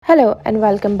Hello and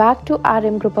welcome back to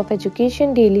RM Group of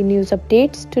Education Daily News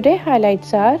Updates. Today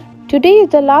highlights are: today is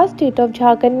the last date of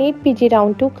Jharkhand NEET PG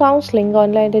Round 2 counselling.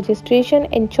 Online registration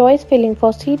and choice filling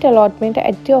for seat allotment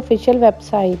at the official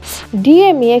website.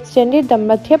 DME extended the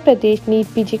Madhya Pradesh NEET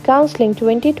PG counselling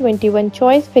 2021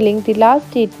 choice filling the last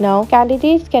date now.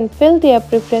 Candidates can fill their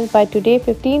preference by today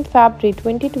 15th February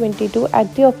 2022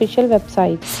 at the official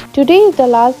website. Today is the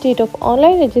last date of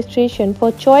online registration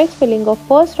for choice filling of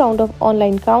first round of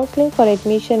online counselling for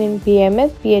admission in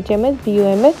BMS, BHMS,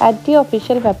 BUMS at the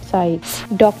official website.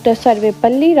 Dr.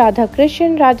 Sarvepalli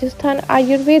Radhakrishnan Rajasthan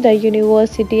Ayurveda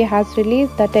University has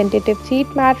released the tentative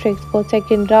seat matrix for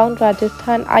second round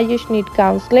Rajasthan Ayush NEET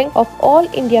counselling of All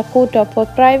India quota for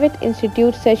private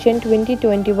institute session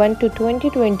 2021 to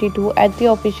 2022 at the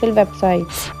official website.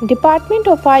 Department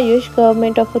of Ayush,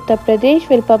 Government of Uttar Pradesh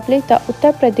will publish the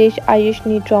Uttar Pradesh Ayush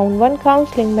NEET Round 1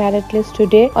 counselling merit list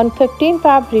today on 15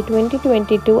 February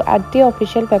 2022 at the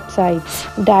official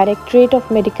website. Directorate of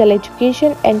Medical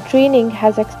Education and Training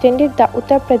has extended the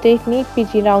Uttar Pradesh NEET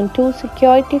PG Round 2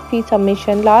 security fee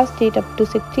submission last date up to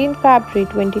 16 February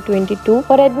 2022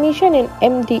 for admission in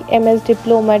MD, MS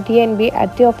Diploma, DNB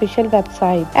at the official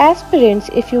website. Aspirants,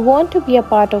 if you want to be a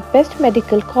part of Best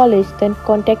Medical College, then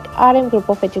contact RM Group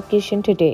of Education today.